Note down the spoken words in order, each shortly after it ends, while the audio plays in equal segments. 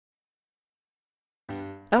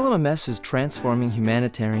LMMS is transforming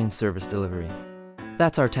humanitarian service delivery.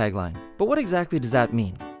 That's our tagline. But what exactly does that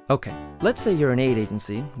mean? Okay, let's say you're an aid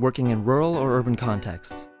agency working in rural or urban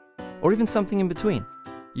contexts, or even something in between.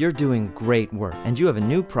 You're doing great work, and you have a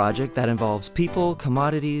new project that involves people,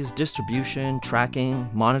 commodities, distribution, tracking,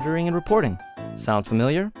 monitoring, and reporting. Sound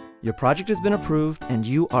familiar? Your project has been approved, and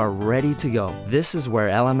you are ready to go. This is where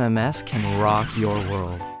LMMS can rock your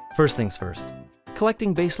world. First things first,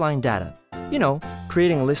 collecting baseline data. You know,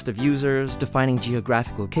 creating a list of users, defining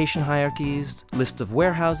geographic location hierarchies, lists of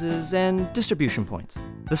warehouses, and distribution points.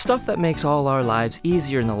 The stuff that makes all our lives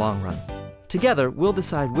easier in the long run. Together, we'll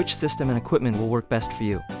decide which system and equipment will work best for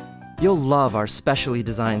you. You'll love our specially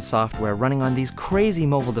designed software running on these crazy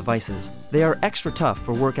mobile devices. They are extra tough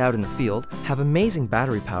for work out in the field, have amazing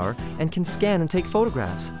battery power, and can scan and take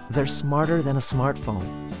photographs. They're smarter than a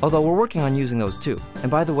smartphone. Although we're working on using those too. And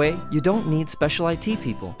by the way, you don't need special IT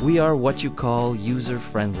people. We are what you call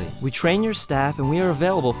user-friendly. We train your staff and we are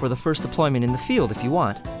available for the first deployment in the field if you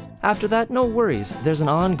want. After that, no worries. There's an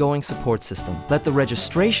ongoing support system. Let the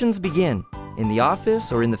registrations begin. In the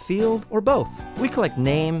office, or in the field, or both. We collect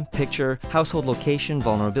name, picture, household location,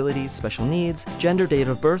 vulnerabilities, special needs, gender, date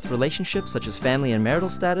of birth, relationships such as family and marital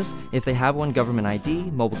status, if they have one, government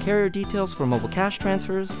ID, mobile carrier details for mobile cash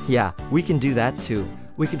transfers. Yeah, we can do that too.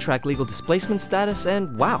 We can track legal displacement status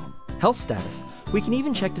and, wow, health status. We can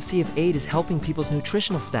even check to see if aid is helping people's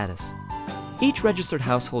nutritional status. Each registered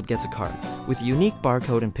household gets a card with a unique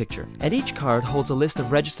barcode and picture, and each card holds a list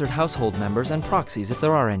of registered household members and proxies if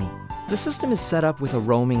there are any. The system is set up with a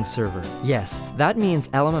roaming server. Yes, that means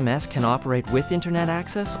LMMS can operate with internet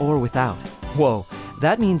access or without. Whoa,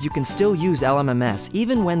 that means you can still use LMMS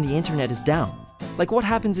even when the internet is down. Like what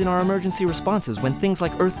happens in our emergency responses when things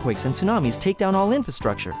like earthquakes and tsunamis take down all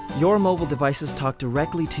infrastructure. Your mobile devices talk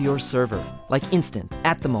directly to your server, like instant,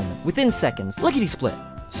 at the moment, within seconds, lickety-split.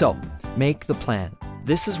 So, make the plan.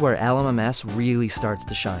 This is where LMMS really starts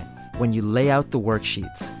to shine, when you lay out the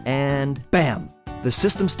worksheets, and bam! The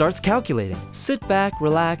system starts calculating. Sit back,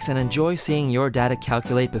 relax, and enjoy seeing your data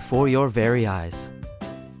calculate before your very eyes.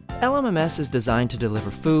 LMMS is designed to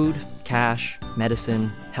deliver food, cash,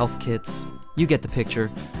 medicine, health kits, you get the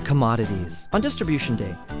picture, commodities. On distribution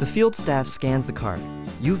day, the field staff scans the card.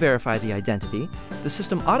 You verify the identity, the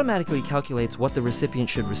system automatically calculates what the recipient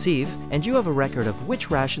should receive, and you have a record of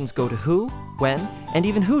which rations go to who, when, and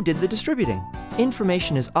even who did the distributing.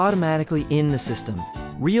 Information is automatically in the system.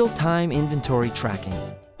 Real-time inventory tracking.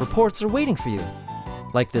 Reports are waiting for you.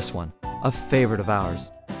 Like this one, a favorite of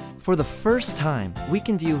ours. For the first time, we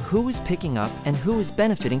can view who is picking up and who is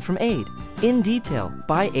benefiting from aid, in detail,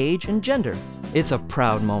 by age and gender. It's a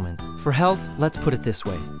proud moment. For health, let's put it this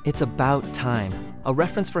way. It's about time. A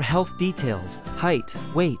reference for health details, height,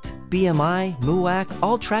 weight, BMI, MUAC,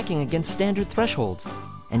 all tracking against standard thresholds.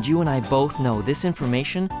 And you and I both know this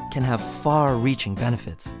information can have far-reaching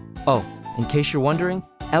benefits. Oh, in case you're wondering,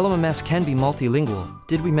 LMMS can be multilingual.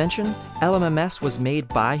 Did we mention LMMS was made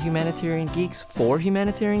by humanitarian geeks for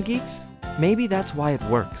humanitarian geeks? Maybe that's why it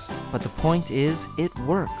works, but the point is, it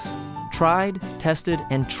works. Tried, tested,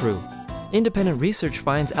 and true. Independent research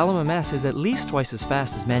finds LMMS is at least twice as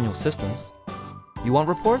fast as manual systems. You want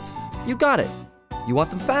reports? You got it. You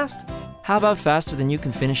want them fast? How about faster than you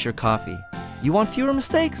can finish your coffee? You want fewer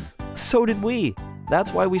mistakes? So did we.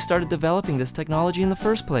 That's why we started developing this technology in the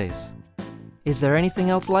first place. Is there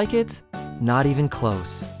anything else like it? Not even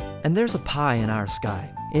close. And there's a pie in our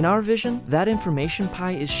sky. In our vision, that information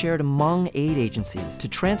pie is shared among aid agencies to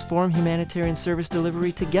transform humanitarian service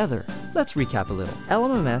delivery together. Let's recap a little.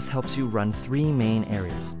 LMMS helps you run three main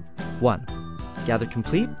areas. 1. Gather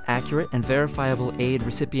complete, accurate, and verifiable aid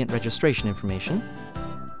recipient registration information.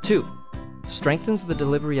 2. Strengthens the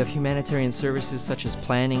delivery of humanitarian services such as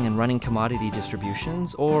planning and running commodity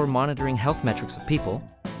distributions or monitoring health metrics of people.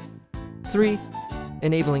 3.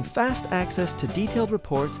 Enabling fast access to detailed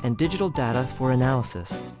reports and digital data for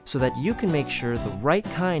analysis so that you can make sure the right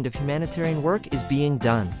kind of humanitarian work is being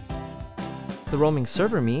done. The roaming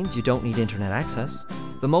server means you don't need internet access.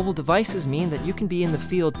 The mobile devices mean that you can be in the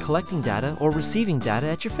field collecting data or receiving data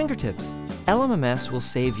at your fingertips. LMMS will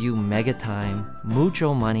save you mega time,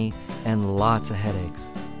 mucho money, and lots of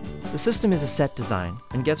headaches. The system is a set design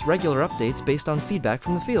and gets regular updates based on feedback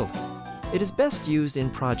from the field. It is best used in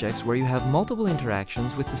projects where you have multiple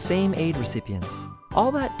interactions with the same aid recipients. All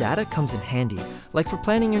that data comes in handy, like for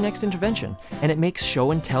planning your next intervention, and it makes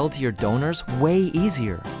show and tell to your donors way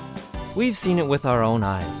easier. We've seen it with our own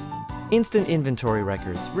eyes. Instant inventory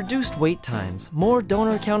records, reduced wait times, more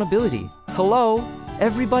donor accountability. Hello,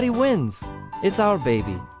 everybody wins. It's our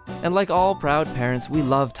baby. And like all proud parents, we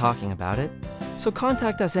love talking about it. So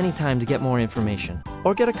contact us anytime to get more information,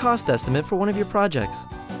 or get a cost estimate for one of your projects.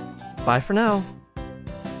 Bye for now.